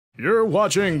You're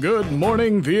watching Good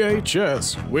Morning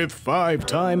VHS with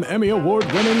 5-time Emmy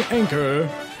Award-winning anchor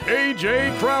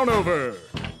AJ Crownover,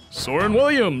 Soren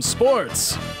Williams,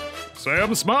 sports, Sam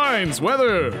Smines,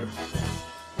 weather,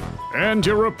 and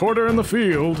your reporter in the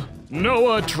field,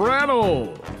 Noah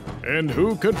Trannell. And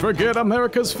who could forget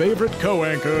America's favorite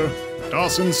co-anchor,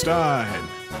 Dawson Stein.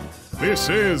 This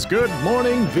is Good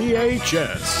Morning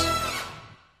VHS.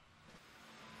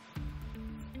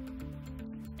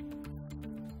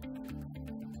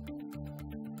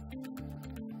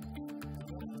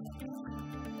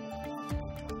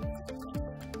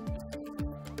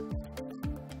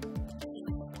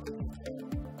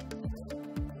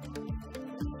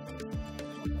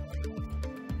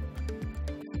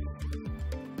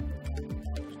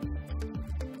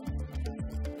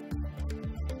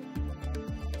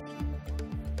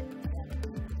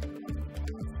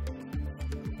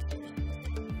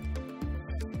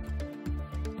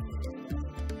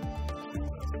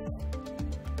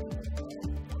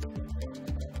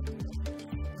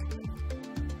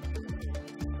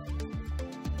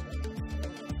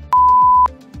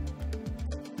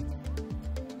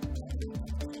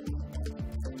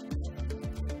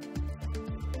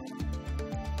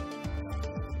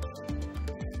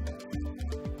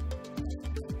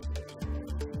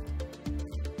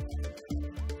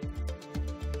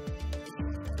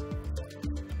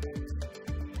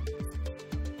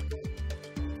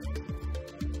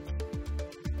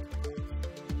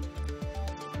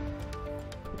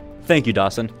 Thank you,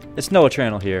 Dawson. It's Noah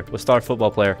Trannell here with star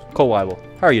football player Cole Weibel.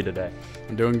 How are you today?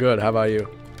 I'm doing good. How about you?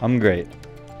 I'm great.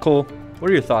 Cole, what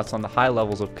are your thoughts on the high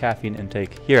levels of caffeine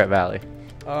intake here at Valley?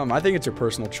 I think it's your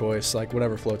personal choice, like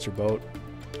whatever floats your boat.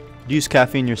 Do you use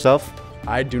caffeine yourself?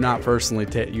 I do not personally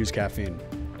use caffeine.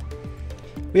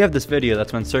 We have this video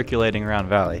that's been circulating around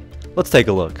Valley. Let's take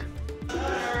a look.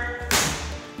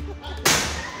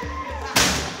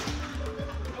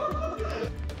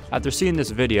 After seeing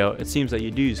this video, it seems that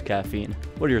you do use caffeine.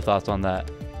 What are your thoughts on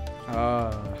that?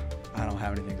 I don't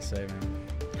have anything to say, man.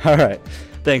 All right.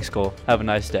 Thanks, Cole. Have a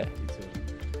nice day. You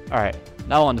too. All right.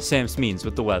 Now on to Sam Smines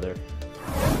with the weather.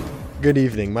 Good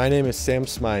evening. My name is Sam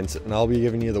Smines, and I'll be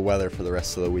giving you the weather for the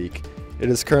rest of the week. It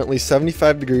is currently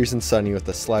 75 degrees and sunny with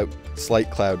a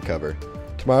slight cloud cover.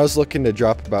 Tomorrow's looking to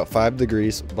drop about 5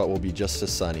 degrees, but will be just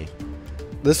as sunny.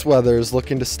 This weather is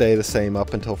looking to stay the same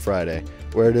up until Friday,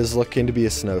 where it is looking to be a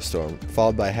snowstorm,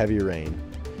 followed by heavy rain.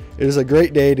 It is a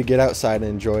great day to get outside and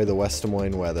enjoy the West Des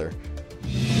Moines weather.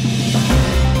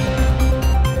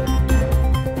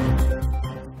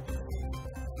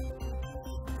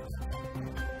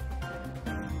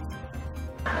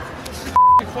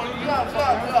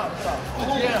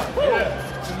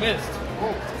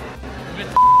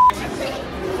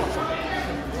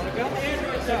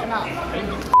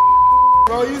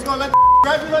 Bro, you was gonna let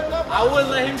grab you like that? I wouldn't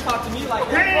let him talk to me like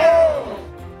that.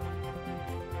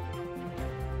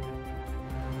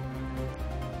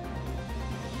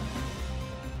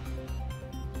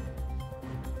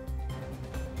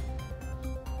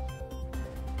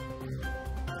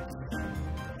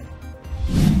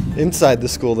 Inside the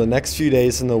school, the next few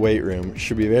days in the weight room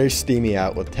should be very steamy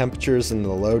out with temperatures in the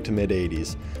low to mid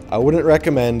 80s. I wouldn't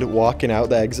recommend walking out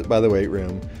the exit by the weight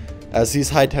room, as these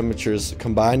high temperatures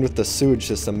combined with the sewage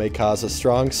system may cause a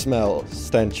strong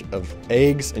stench of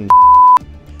eggs and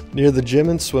Near the gym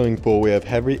and swimming pool, we have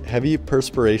heavy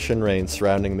perspiration rain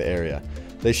surrounding the area.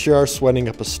 They sure are sweating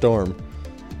up a storm.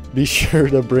 Be sure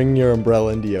to bring your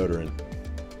umbrella and deodorant.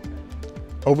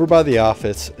 Over by the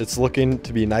office, it's looking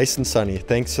to be nice and sunny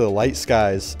thanks to the light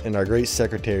skies and our great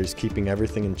secretaries keeping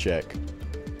everything in check.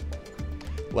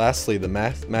 Lastly, the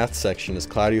math section is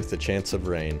cloudy with a chance of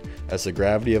rain, as the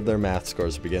gravity of their math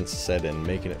scores begins to set in,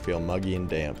 making it feel muggy and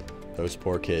damp. Those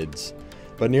poor kids.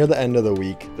 But near the end of the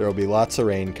week, there will be lots of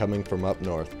rain coming from up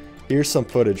north. Here's some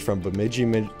footage from Bemidji,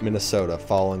 Minnesota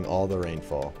following all the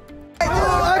rainfall.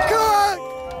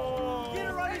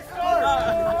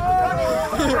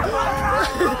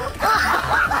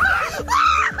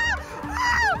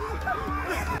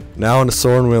 Now on to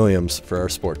Soren Williams for our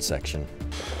sports section.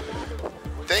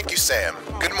 Thank you, Sam.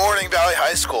 Good morning, Valley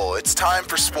High School. It's time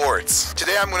for sports.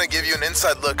 Today I'm going to give you an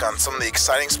inside look on some of the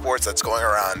exciting sports that's going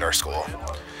around our school.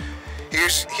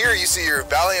 Here you see your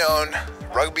Valley-owned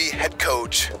rugby head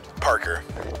coach, Parker.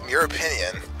 In your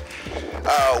opinion,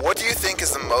 what do you think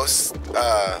is the most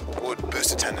would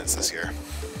boost attendance this year?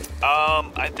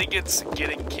 I think it's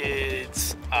getting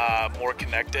kids more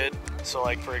connected. So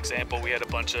like, for example, we had a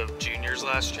bunch of juniors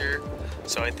last year.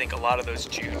 So I think a lot of those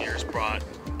juniors brought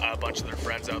a bunch of their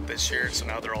friends out this year. So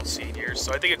now they're all seniors.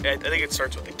 So I think it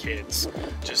starts with the kids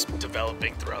just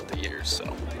developing throughout the years.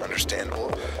 So understandable.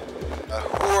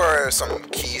 Who are are some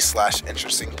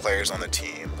key/interesting players on the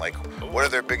team? Like, what are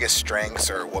their biggest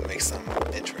strengths or what makes them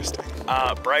interesting?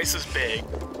 Bryce is big,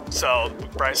 so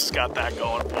Bryce has got that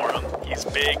going for him. He's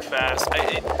big, fast.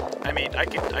 I mean, I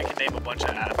could name a bunch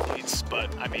of athletes,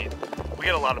 but I mean, we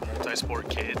got a lot of multi-sport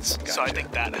kids, so I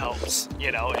think that helps,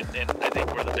 you know, and I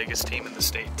think we're the biggest team in the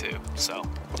state too, so.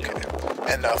 Okay.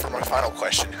 And for my final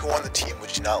question, who on the team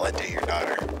would you not let date your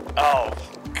daughter? Oh,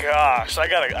 gosh, I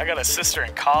got a sister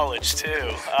in college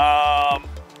too.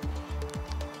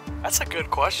 That's a good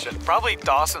question. Probably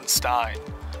Dawson Stein.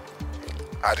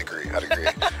 I'd agree. All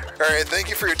right, thank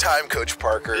you for your time, Coach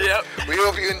Parker. Yep. We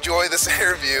hope you enjoy this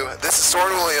interview. This is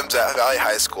Soren Williams at Valley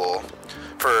High School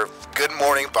for Good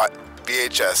Morning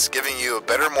VHS, giving you a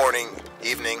better morning,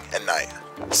 evening, and night.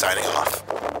 Signing off.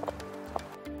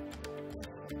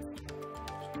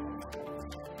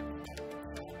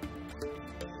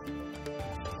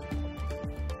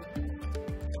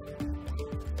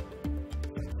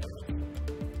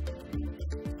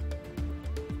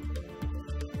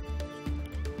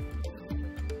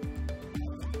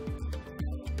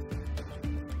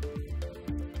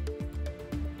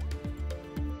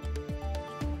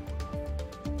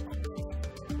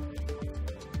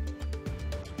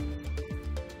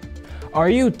 Are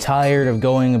you tired of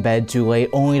going to bed too late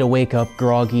only to wake up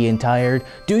groggy and tired?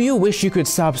 Do you wish you could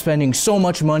stop spending so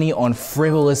much money on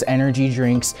frivolous energy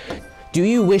drinks? Do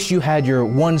you wish you had your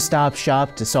one-stop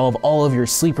shop to solve all of your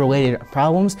sleep-related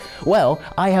problems? Well,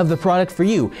 I have the product for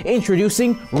you.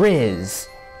 Introducing Riz.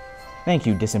 Thank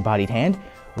you, disembodied hand.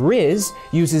 Riz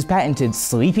uses patented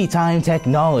sleepy time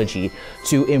technology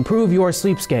to improve your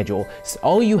sleep schedule.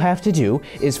 All you have to do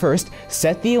is first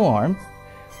set the alarm,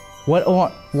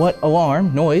 what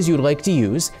alarm noise you'd like to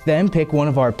use, then pick one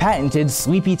of our patented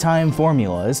sleepy time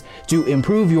formulas to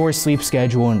improve your sleep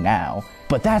schedule now.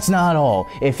 But that's not all.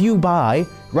 If you buy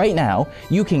right now,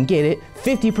 you can get it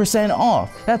 50%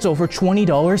 off. That's over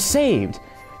 $20 saved.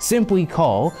 Simply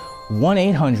call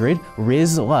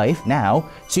 1-800-RIZ-LIFE now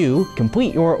to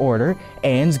complete your order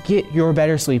and get your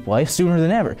better sleep life sooner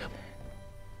than ever.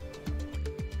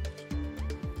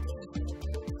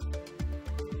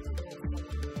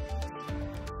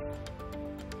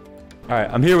 All right,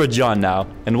 I'm here with John now.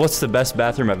 And what's the best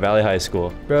bathroom at Valley High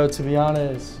School? Bro, to be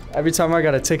honest, every time I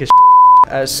gotta take a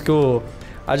at school,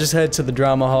 I just head to the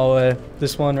drama hallway.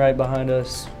 This one right behind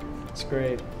us. It's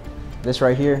great. This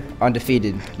right here,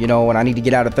 undefeated. You know, when I need to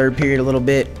get out of third period a little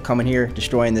bit, coming here,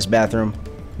 destroying this bathroom,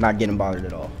 not getting bothered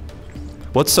at all.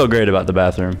 What's so great about the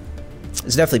bathroom?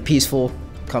 It's definitely peaceful.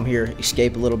 Come here,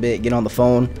 escape a little bit, get on the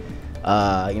phone,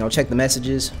 you know, check the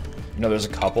messages. You know, there's a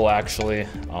couple actually.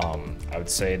 I would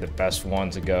say the best one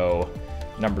to go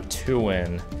number 2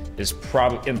 in is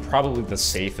probably the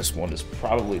safest one is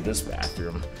probably this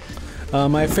bathroom.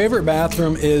 My favorite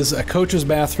bathroom is a coach's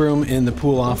bathroom in the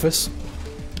pool office.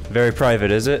 Very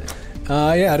private, is it?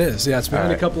 Yeah, it is. Yeah, it's behind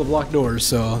All right. a couple of locked doors,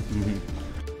 so